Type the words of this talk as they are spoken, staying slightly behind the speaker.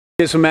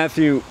Okay, so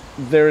Matthew,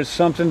 there is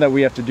something that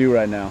we have to do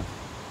right now.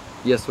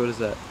 Yes, what is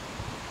that?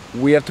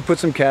 We have to put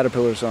some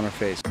caterpillars on our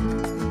face.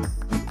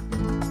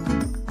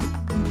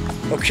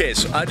 Okay,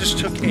 so I just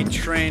took a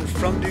train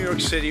from New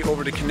York City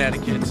over to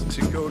Connecticut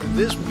to go to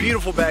this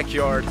beautiful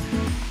backyard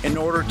in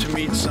order to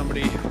meet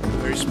somebody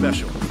very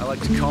special. I like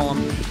to call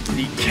him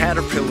the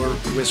Caterpillar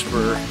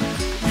Whisperer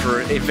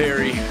for a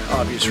very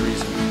obvious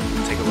reason.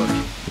 Take a look.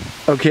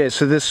 Okay,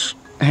 so this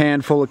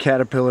handful of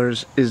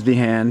caterpillars is the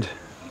hand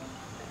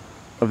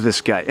of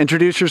this guy.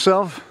 Introduce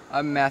yourself.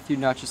 I'm Matthew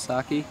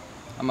Nachisaki.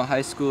 I'm a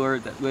high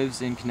schooler that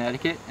lives in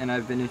Connecticut, and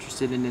I've been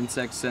interested in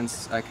insects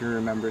since I can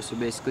remember, so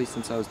basically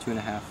since I was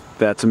 2.5.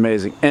 That's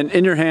amazing. And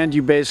in your hand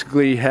you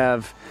basically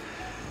have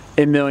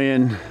a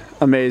million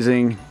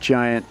amazing,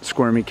 giant,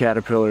 squirmy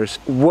caterpillars.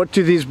 What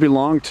do these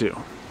belong to?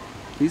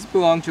 These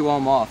belong to all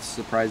moths,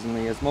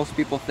 surprisingly, as most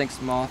people think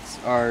moths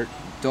are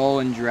dull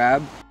and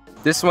drab.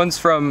 This one's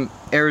from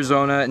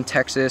Arizona and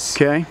Texas.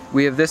 Okay.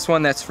 We have this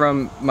one that's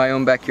from my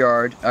own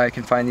backyard. I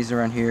can find these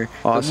around here.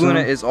 Awesome. The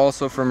Luna is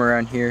also from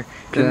around here.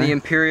 Okay. Then the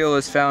Imperial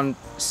is found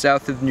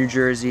south of New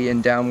Jersey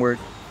and downward.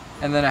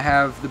 And then I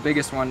have the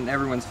biggest one,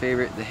 everyone's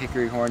favorite, the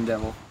Hickory Horn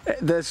Devil.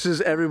 This is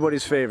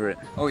everybody's favorite.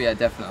 Oh yeah,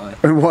 definitely.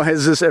 And why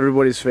is this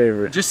everybody's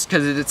favorite? Just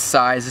because of its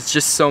size. It's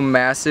just so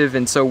massive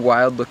and so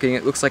wild looking.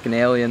 It looks like an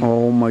alien.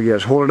 Oh my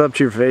gosh, hold it up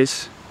to your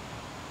face.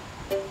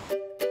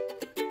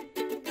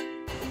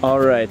 All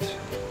right,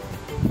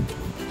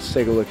 let's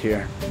take a look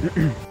here.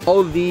 All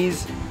of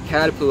these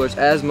caterpillars,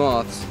 as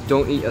moths,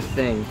 don't eat a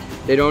thing.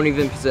 They don't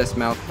even possess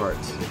mouth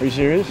parts. Are you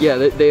serious? Yeah,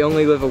 they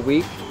only live a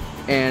week,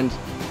 and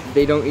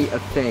they don't eat a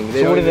thing.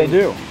 So what do they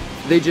do?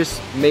 They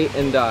just mate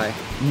and die.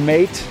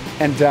 Mate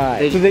and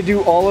die. So they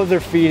do all of their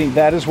feeding.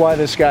 That is why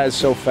this guy is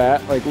so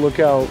fat. Like, look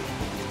how,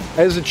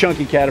 that is a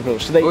chunky caterpillar.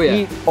 So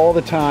they eat all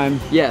the time.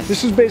 Yes.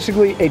 This is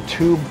basically a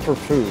tube for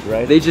food,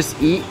 right? They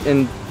just eat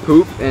and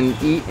poop and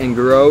eat and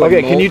grow. Okay,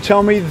 and can you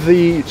tell me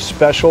the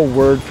special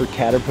word for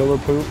caterpillar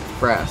poop?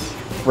 Frass.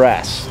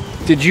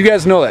 Frass. Did you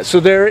guys know that? So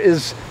there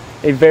is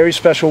a very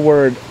special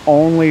word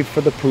only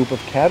for the poop of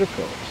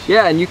caterpillars.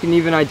 Yeah, and you can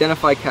even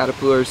identify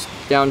caterpillars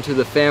down to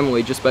the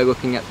family just by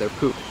looking at their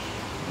poop.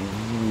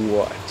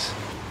 What?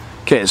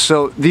 Okay,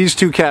 so these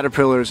two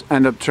caterpillars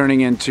end up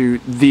turning into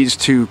these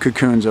two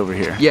cocoons over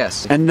here.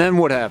 Yes. And then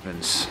what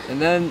happens?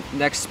 And then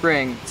next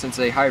spring, since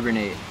they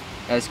hibernate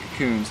as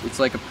cocoons, it's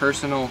like a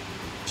personal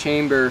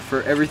chamber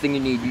for everything you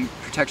need.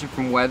 Protection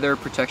from weather,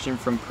 protection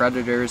from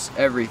predators,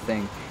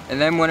 everything.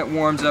 And then when it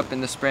warms up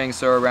in the spring,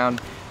 so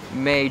around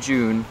May,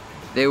 June,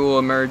 they will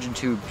emerge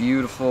into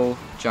beautiful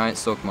giant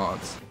silk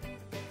moths.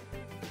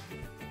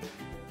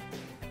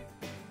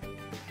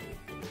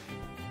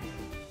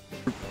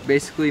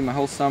 Basically, my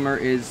whole summer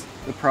is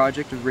the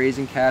project of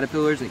raising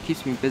caterpillars. It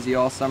keeps me busy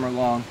all summer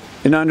long.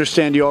 And I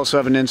understand you also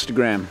have an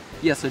Instagram.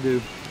 Yes, I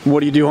do.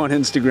 What do you do on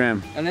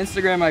Instagram? On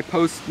Instagram, I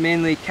post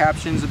mainly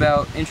captions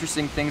about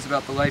interesting things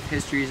about the life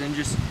histories and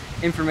just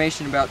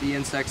information about the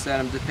insects that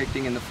I'm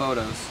depicting in the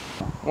photos.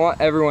 I want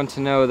everyone to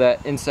know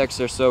that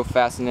insects are so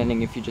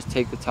fascinating if you just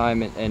take the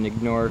time and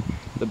ignore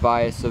the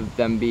bias of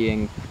them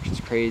being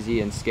just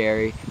crazy and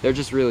scary. They're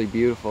just really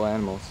beautiful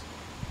animals.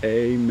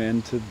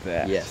 Amen to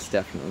that. Yes,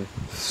 definitely.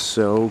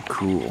 So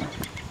cool.